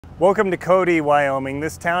Welcome to Cody, Wyoming.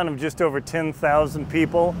 This town of just over 10,000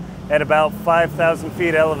 people at about 5,000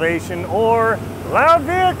 feet elevation, or loud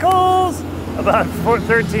vehicles, about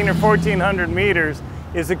 13 or 1,400 meters,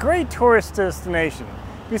 is a great tourist destination.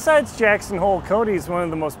 Besides Jackson Hole, Cody is one of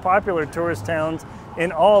the most popular tourist towns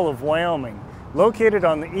in all of Wyoming. Located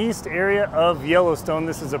on the east area of Yellowstone,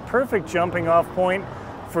 this is a perfect jumping off point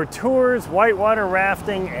for tours, whitewater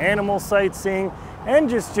rafting, animal sightseeing, and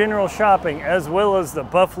just general shopping, as well as the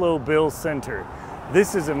Buffalo Bill Center.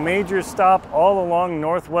 This is a major stop all along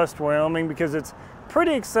northwest Wyoming because it's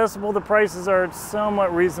pretty accessible. The prices are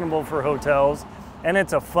somewhat reasonable for hotels, and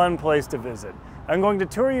it's a fun place to visit. I'm going to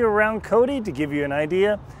tour you around Cody to give you an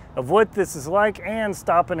idea of what this is like, and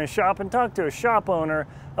stop in a shop and talk to a shop owner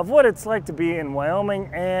of what it's like to be in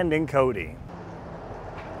Wyoming and in Cody.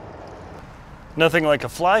 Nothing like a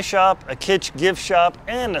fly shop, a kitsch gift shop,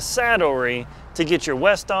 and a saddlery to get your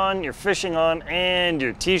vest on, your fishing on, and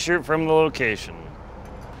your t-shirt from the location.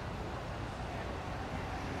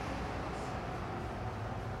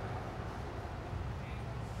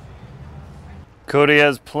 Cody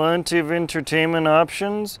has plenty of entertainment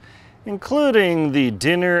options, including the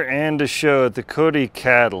dinner and a show at the Cody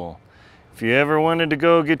Cattle. If you ever wanted to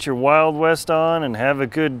go get your Wild West on and have a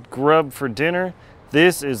good grub for dinner,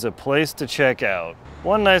 this is a place to check out.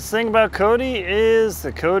 One nice thing about Cody is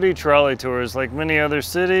the Cody trolley tours. Like many other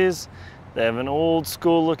cities, they have an old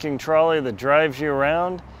school looking trolley that drives you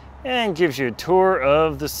around and gives you a tour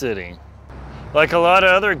of the city. Like a lot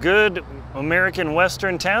of other good American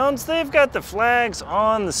Western towns, they've got the flags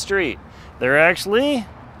on the street. They're actually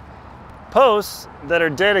posts that are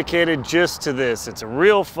dedicated just to this. It's a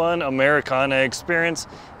real fun Americana experience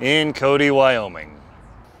in Cody, Wyoming.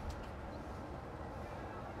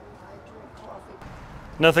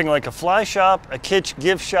 Nothing like a fly shop, a kitsch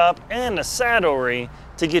gift shop, and a saddlery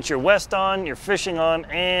to get your vest on, your fishing on,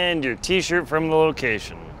 and your t-shirt from the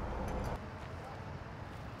location.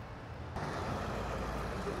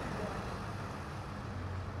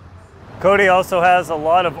 Cody also has a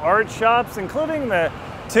lot of art shops, including the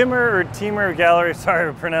Timmer Gallery, sorry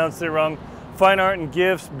I pronounced it wrong, fine art and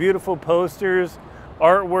gifts, beautiful posters,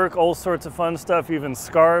 artwork, all sorts of fun stuff, even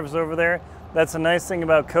scarves over there. That's a nice thing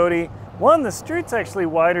about Cody. One, the street's actually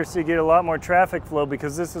wider, so you get a lot more traffic flow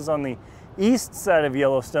because this is on the east side of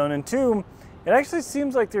Yellowstone. And two, it actually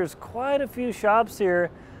seems like there's quite a few shops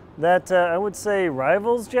here that I would say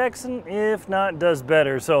rivals Jackson, if not does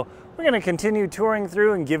better. So we're going to continue touring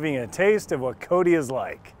through and giving you a taste of what Cody is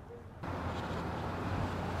like.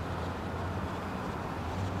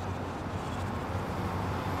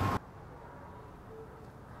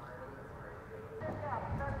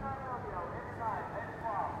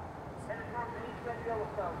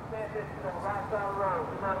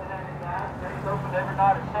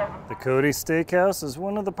 The Cody Steakhouse is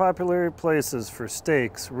one of the popular places for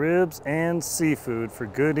steaks, ribs, and seafood for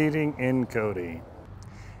good eating in Cody.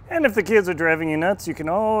 And if the kids are driving you nuts, you can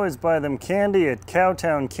always buy them candy at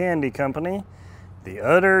Cowtown Candy Company, the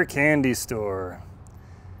Utter Candy Store.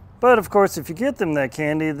 But of course, if you get them that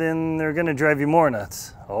candy, then they're going to drive you more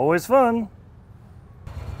nuts. Always fun.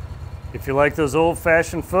 If you like those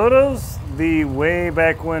old-fashioned photos, the Way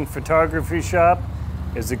Back When photography shop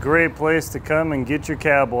is a great place to come and get your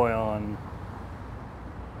cowboy on.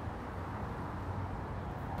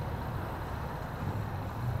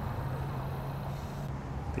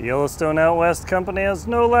 The Yellowstone Out West Company has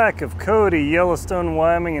no lack of Cody, Yellowstone,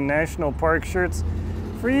 Wyoming, and National Park shirts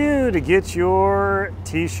for you to get your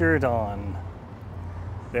t-shirt on.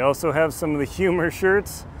 They also have some of the humor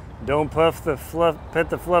shirts. Don't pet the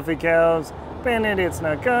fluffy cows, ban idiots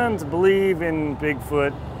not guns, believe in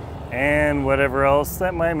Bigfoot, and whatever else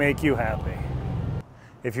that might make you happy.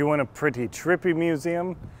 If you want a pretty trippy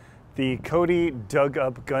museum, the Cody Dug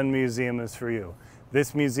Up Gun Museum is for you.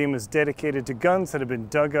 This museum is dedicated to guns that have been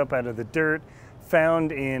dug up out of the dirt,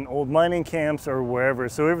 found in old mining camps or wherever.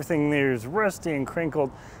 So everything there is rusty and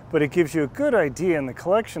crinkled, but it gives you a good idea, and the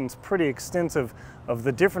collection's pretty extensive, of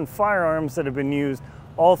the different firearms that have been used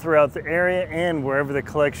all throughout the area and wherever the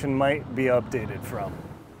collection might be updated from.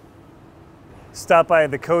 Stop by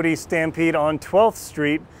the Cody Stampede on 12th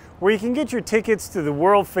Street, where you can get your tickets to the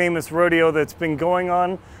world-famous rodeo that's been going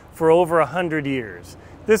on for over 100 years.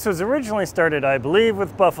 This was originally started, I believe,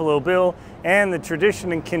 with Buffalo Bill, and the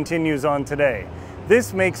tradition continues on today.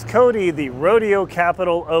 This makes Cody the rodeo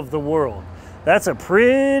capital of the world. That's a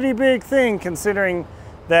pretty big thing, considering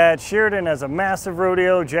that Sheridan has a massive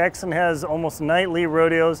rodeo, Jackson has almost nightly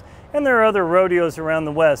rodeos, and there are other rodeos around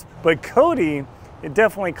the West. But Cody, it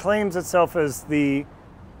definitely claims itself as the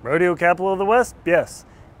rodeo capital of the West. Yes,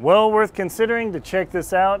 well worth considering to check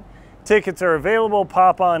this out. Tickets are available,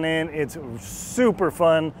 pop on in. It's super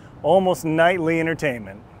fun, almost nightly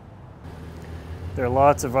entertainment. There are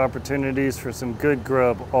lots of opportunities for some good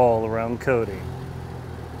grub all around Cody.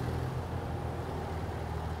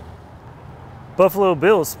 Buffalo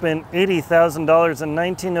Bill spent $80,000 in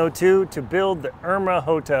 1902 to build the Irma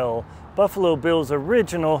Hotel, Buffalo Bill's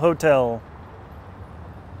original hotel.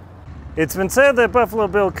 It's been said that Buffalo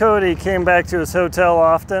Bill Cody came back to his hotel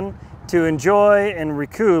often to enjoy and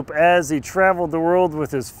recoup as he traveled the world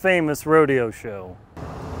with his famous rodeo show.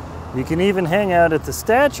 You can even hang out at the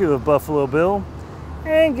statue of Buffalo Bill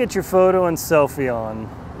and get your photo and selfie on.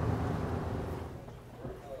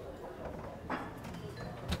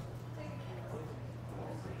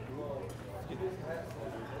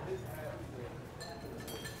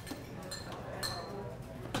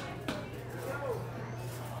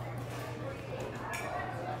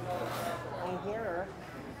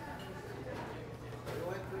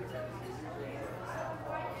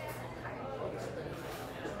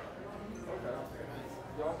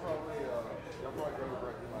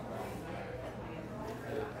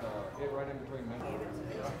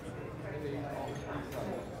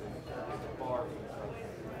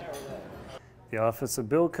 The office of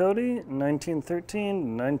Bill Cody,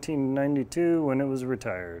 1913 to 1992 when it was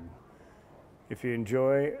retired. If you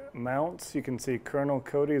enjoy mounts, you can see Colonel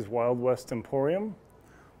Cody's Wild West Emporium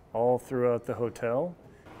all throughout the hotel.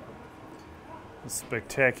 A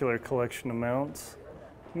spectacular collection of mounts,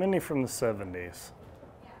 many from the 70s.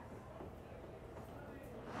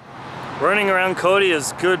 Running around Cody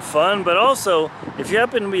is good fun, but also if you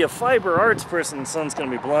happen to be a fiber arts person, the sun's going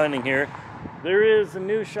to be blinding here, there is a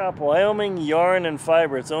new shop, Wyoming Yarn and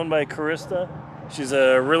Fiber. It's owned by Carista. She's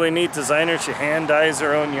a really neat designer. She hand dyes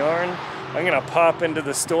her own yarn. I'm gonna pop into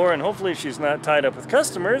the store and hopefully she's not tied up with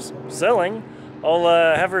customers selling. I'll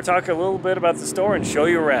have her talk a little bit about the store and show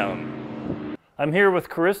you around. I'm here with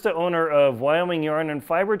Carista, owner of Wyoming Yarn and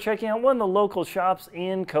Fiber, checking out one of the local shops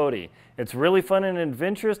in Cody. It's really fun and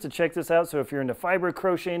adventurous to check this out, so if you're into fiber,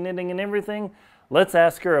 crochet, knitting, and everything, let's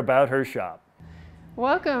ask her about her shop.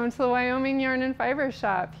 Welcome to the Wyoming Yarn and Fiber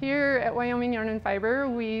shop. Here at Wyoming Yarn and Fiber,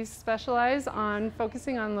 we specialize on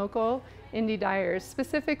focusing on local indie dyers,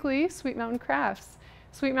 specifically Sweet Mountain Crafts.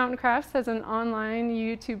 Sweet Mountain Crafts has an online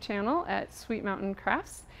YouTube channel at Sweet Mountain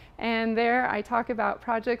Crafts, and there I talk about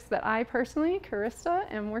projects that I personally, Carista,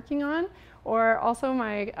 am working on, or also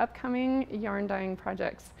my upcoming yarn dyeing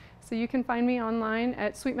projects. So you can find me online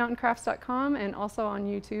at sweetmountaincrafts.com and also on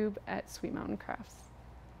YouTube at Sweet Mountain Crafts.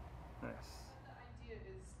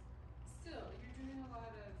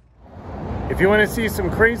 If you want to see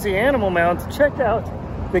some crazy animal mounts, check out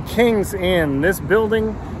the King's Inn. This building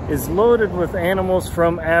is loaded with animals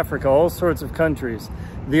from Africa, all sorts of countries.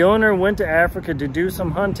 The owner went to Africa to do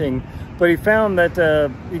some hunting, but he found that,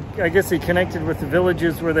 I guess he connected with the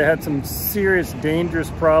villages where they had some serious,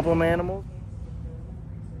 dangerous problem animals.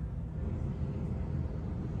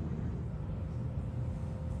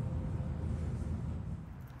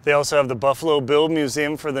 They also have the Buffalo Bill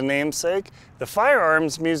Museum for the namesake, the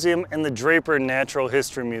Firearms Museum, and the Draper Natural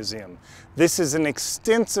History Museum. This is an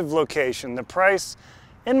extensive location. The price,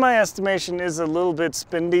 in my estimation, is a little bit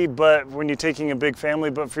spendy, but when you're taking a big family,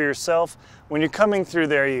 but for yourself, when you're coming through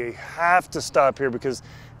there, you have to stop here because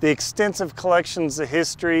the extensive collections, the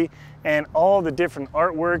history, and all the different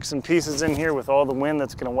artworks and pieces in here with all the wind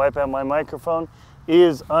that's gonna wipe out my microphone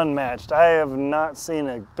is unmatched. I have not seen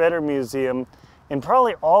a better museum in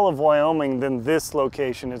probably all of Wyoming than this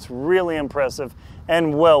location. It's really impressive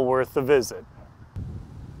and well worth the visit.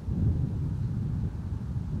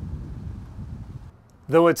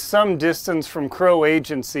 Though it's some distance from Crow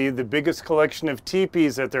Agency, the biggest collection of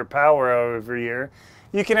teepees at their power hour every year,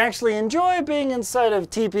 you can actually enjoy being inside of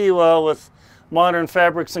teepee, well, with modern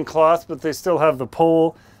fabrics and cloth, but they still have the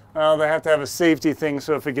pole. They have to have a safety thing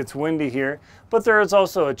so if it gets windy here. But there is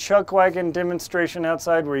also a chuck wagon demonstration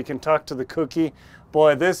outside where you can talk to the cookie.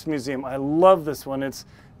 Boy, this museum, I love this one. It's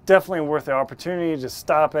definitely worth the opportunity to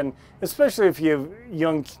stop in, especially if you have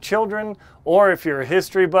young children or if you're a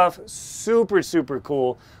history buff. Super, super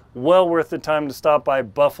cool. Well worth the time to stop by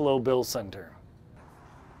Buffalo Bill Center.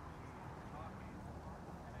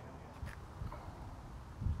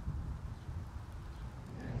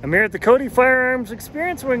 I'm here at the Cody Firearms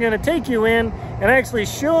Experience. We're going to take you in and actually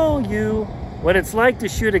show you what it's like to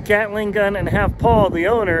shoot a Gatling gun and have Paul, the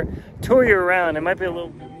owner, tour you around. It might be a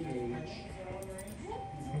little...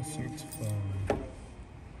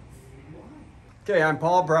 Okay, I'm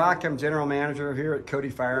Paul Brock. I'm general manager here at Cody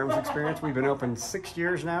Firearms Experience. We've been open 6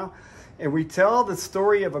 years now, And we tell the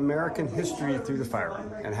story of American history through the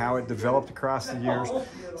firearm and how it developed across the years.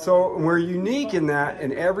 So we're unique in that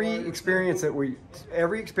in every experience, every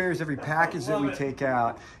package that we take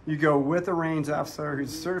out, you go with a range officer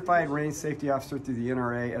who's a certified range safety officer through the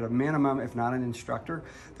NRA at a minimum, if not an instructor.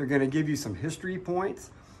 They're going to give you some history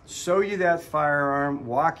points, show you that firearm,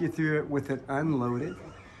 walk you through it with it unloaded.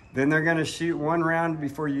 Then they're going to shoot one round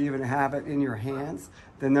before you even have it in your hands.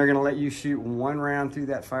 Then they're going to let you shoot one round through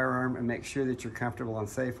that firearm and make sure that you're comfortable and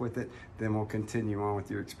safe with it. Then we'll continue on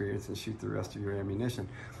with your experience and shoot the rest of your ammunition.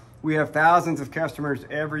 We have thousands of customers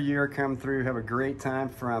every year come through, have a great time,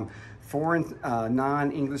 from foreign,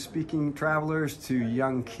 non-English speaking travelers to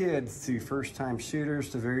young kids to first-time shooters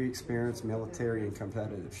to very experienced military and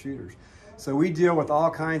competitive shooters. So we deal with all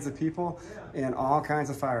kinds of people and all kinds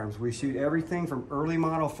of firearms. We shoot everything from early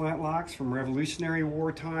model flintlocks from Revolutionary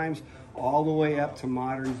War times all the way up to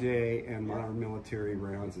modern day and modern military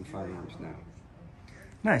rounds and firearms now.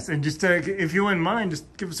 Nice. And just if you wouldn't mind,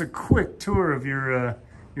 just give us a quick tour of your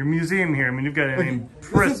museum here. I mean, you've got an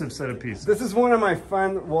impressive set of pieces. This is one of my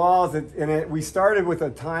fun walls, we started with a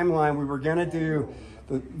timeline. We were going to do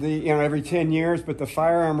every 10 years, but the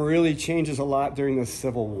firearm really changes a lot during the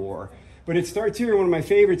Civil War. But it starts here. One of my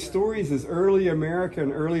favorite stories is early America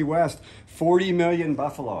and early West, 40 million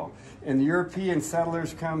buffalo. And the European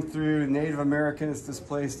settlers come through, Native Americans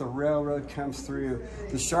displaced, the railroad comes through,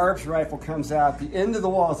 the Sharps rifle comes out, the end of the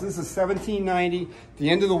wall, so this is 1790, the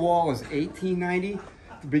end of the wall is 1890,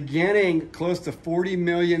 the beginning close to 40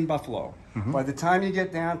 million buffalo. Mm-hmm. By the time you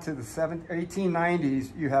get down to the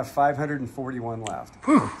 1890s, you have 541 left.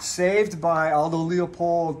 Whew. Saved by Aldo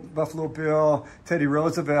Leopold, Buffalo Bill, Teddy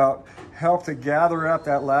Roosevelt, helped to gather up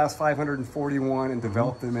that last 541 and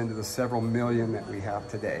develop them into the several million that we have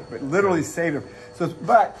today. But literally saved them.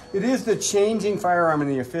 But it is the changing firearm and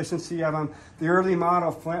the efficiency of them. The early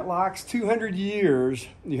model flintlocks, 200 years,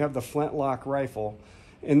 you have the flintlock rifle.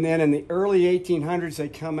 And then in the early 1800s, they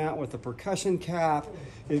come out with a percussion cap.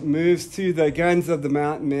 It moves to the guns of the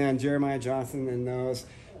mountain man, Jeremiah Johnson and those.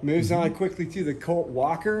 Moves on quickly to the Colt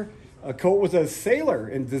Walker. Colt was a sailor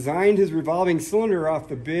and designed his revolving cylinder off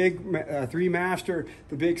the big three-master,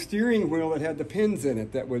 the big steering wheel that had the pins in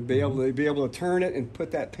it that would be able to turn it and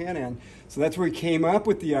put that pin in. So that's where he came up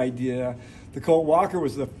with the idea. The Colt Walker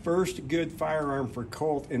was the first good firearm for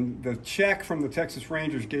Colt, and the check from the Texas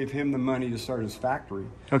Rangers gave him the money to start his factory.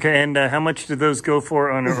 Okay, and how much did those go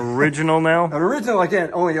for on an original now? An original, again,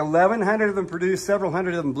 only 1,100 of them produced. Several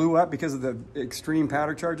hundred of them blew up because of the extreme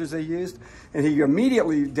powder charges they used, and he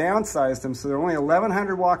immediately downsized them, so there are only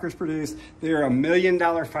 1,100 Walkers produced. They're $1 million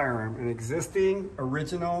firearm. An existing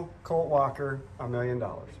original Colt Walker, $1 million.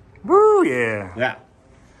 Woo, yeah. Yeah.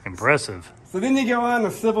 Impressive. So then you go on,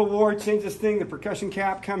 the Civil War changes thing, the percussion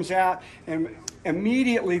cap comes out, and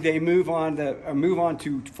immediately they move on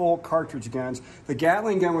to full cartridge guns. The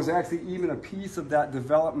Gatling gun was actually even a piece of that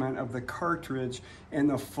development of the cartridge and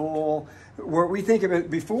the full, where we think of it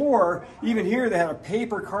before, even here they had a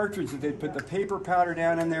paper cartridge that they'd put the paper powder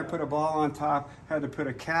down in there, put a ball on top, had to put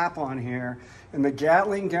a cap on here. And the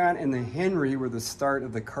Gatling gun and the Henry were the start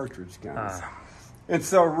of the cartridge guns. And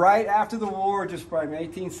so right after the war, just by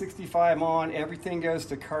 1865 on, everything goes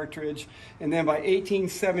to cartridge. And then by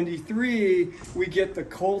 1873, we get the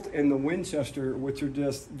Colt and the Winchester, which are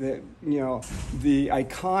just the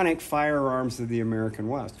iconic firearms of the American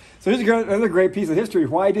West. So here's another great piece of history.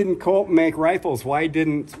 Why didn't Colt make rifles? Why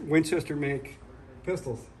didn't Winchester make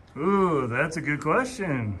pistols? Ooh, that's a good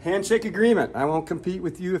question. Handshake agreement. I won't compete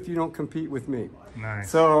with you if you don't compete with me.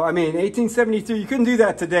 Nice. So, I mean, 1873, you couldn't do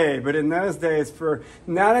that today, but in those days,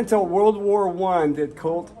 not until World War I did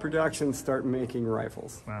Colt production start making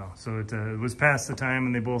rifles. Wow. So it was past the time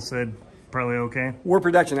and they both said probably okay? War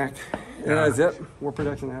Production Act. Yeah, that's it. War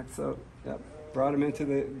Production Act. So, yep. Brought them into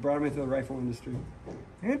the rifle industry.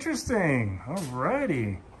 Interesting. All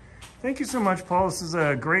righty. Thank you so much, Paul. This is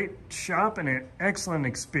a great shop and an excellent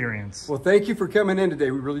experience. Well, thank you for coming in today.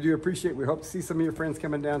 We really do appreciate it. We hope to see some of your friends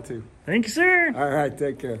coming down too. Thank you, sir. All right,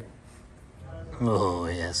 take care. Oh,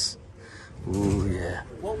 yes. Ooh, yeah.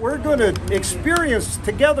 What we're going to experience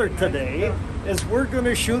together today is we're going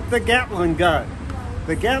to shoot the Gatling gun.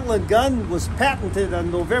 The Gatling gun was patented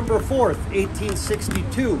on November 4th,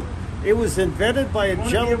 1862. It was invented by a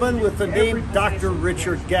gentleman with the name Dr.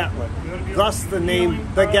 Richard Gatlin, thus the name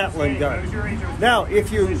the Gatling gun. Now,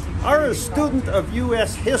 if you are a student of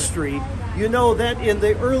U.S. history, you know that in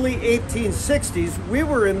the early 1860s, we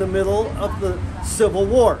were in the middle of the Civil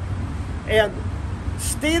War. And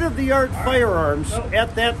state-of-the-art firearms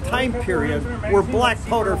at that time period were black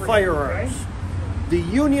powder firearms. The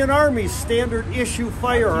Union Army's standard issue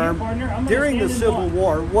firearm during the Civil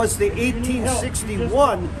War was the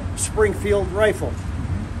 1861 Springfield rifle,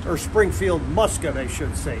 or Springfield musket, I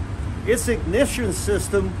should say. Its ignition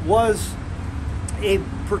system was a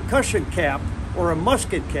percussion cap, or a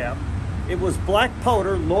musket cap. It was black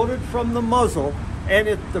powder loaded from the muzzle, and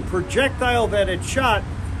the projectile that it shot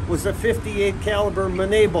was a .58 caliber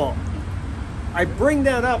Manet ball. I bring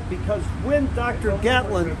that up because when Dr.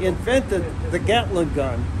 Gatlin invented the Gatlin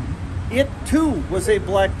gun, it too was a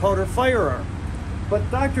black powder firearm. But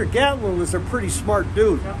Dr. Gatlin was a pretty smart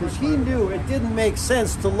dude because he knew it didn't make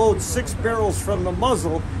sense to load 6 barrels from the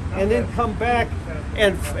muzzle and then come back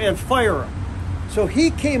and fire them. So he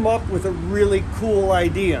came up with a really cool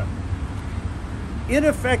idea. In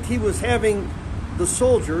effect, he was having the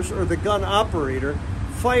soldiers, or the gun operator,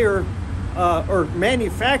 fire or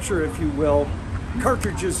manufacture, if you will,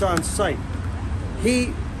 cartridges on site.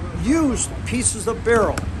 He used pieces of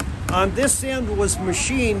barrel. On this end was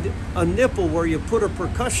machined a nipple where you put a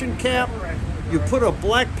percussion cap, you put a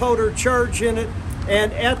black powder charge in it,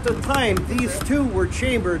 and at the time these two were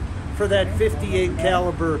chambered for that .58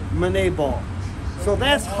 caliber Manet ball. So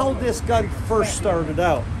that's how this gun first started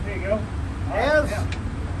out. As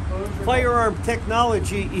firearm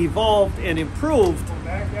technology evolved and improved,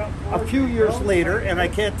 a few years later, and I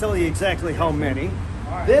can't tell you exactly how many,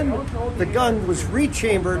 then the gun was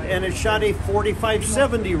rechambered and it shot a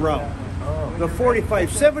 .45-70 round. The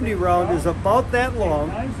 .45-70 round is about that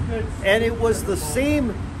long, and it was the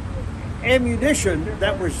same ammunition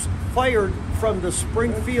that was fired from the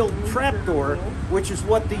Springfield trapdoor, which is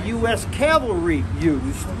what the U.S. cavalry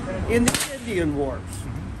used in the Indian Wars.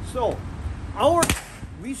 So,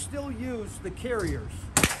 we still use the carriers.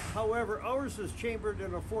 However, ours is chambered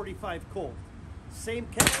in a .45 Colt. Same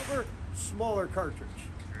caliber, smaller cartridge.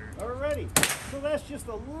 Alrighty, so that's just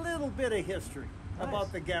a little bit of history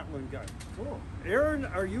about the Gatlin gun. Cool. Aaron,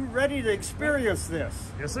 are you ready to experience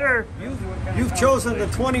this? Yes, sir. You've chosen the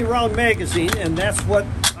 20-round magazine, and that's what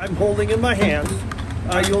I'm holding in my hands.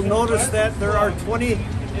 You'll notice that there are 20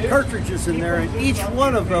 cartridges in there, and each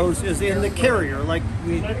one of those is in the carrier, like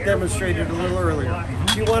we demonstrated a little earlier.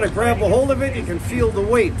 If you want to grab a hold of it, you can feel the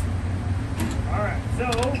weight. All right,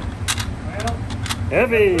 so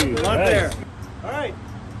heavy. Not there. All right,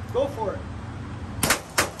 go for it.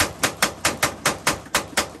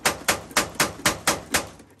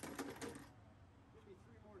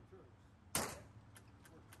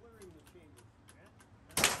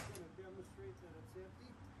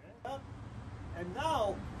 And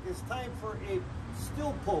now it's time for a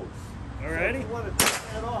still pose. Alrighty. So if you want to take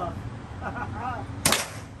that off.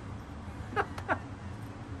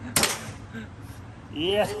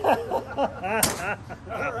 Yeah.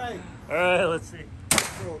 All right. All right, let's see.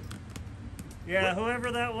 Yeah,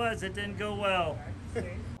 whoever that was, it didn't go well.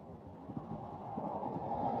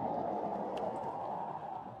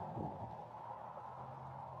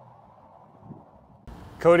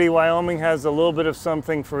 Cody, Wyoming has a little bit of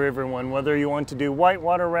something for everyone. Whether you want to do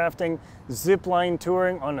whitewater rafting, zip line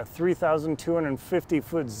touring on a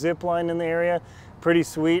 3,250-foot zip line in the area, pretty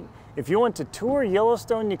sweet. If you want to tour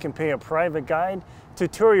Yellowstone, you can pay a private guide to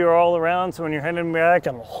tour you all around, so when you're heading back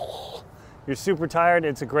and you're super tired,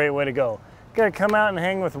 it's a great way to go. Gotta come out and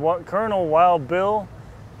hang with Colonel Wild Bill.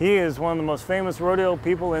 He is one of the most famous rodeo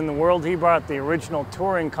people in the world. He brought the original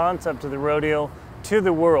touring concept of the rodeo to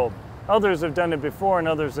the world. Others have done it before and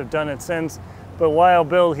others have done it since, but Wild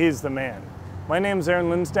Bill, he's the man. My name's Aaron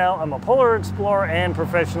Linsdau. I'm a polar explorer and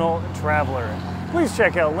professional traveler. Please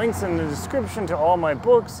check out links in the description to all my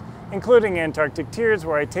books, including Antarctic Tears,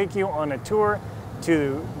 where I take you on a tour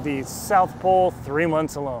to the South Pole 3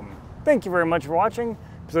 months alone. Thank you very much for watching.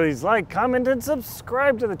 Please like, comment, and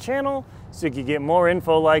subscribe to the channel so you can get more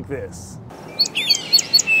info like this.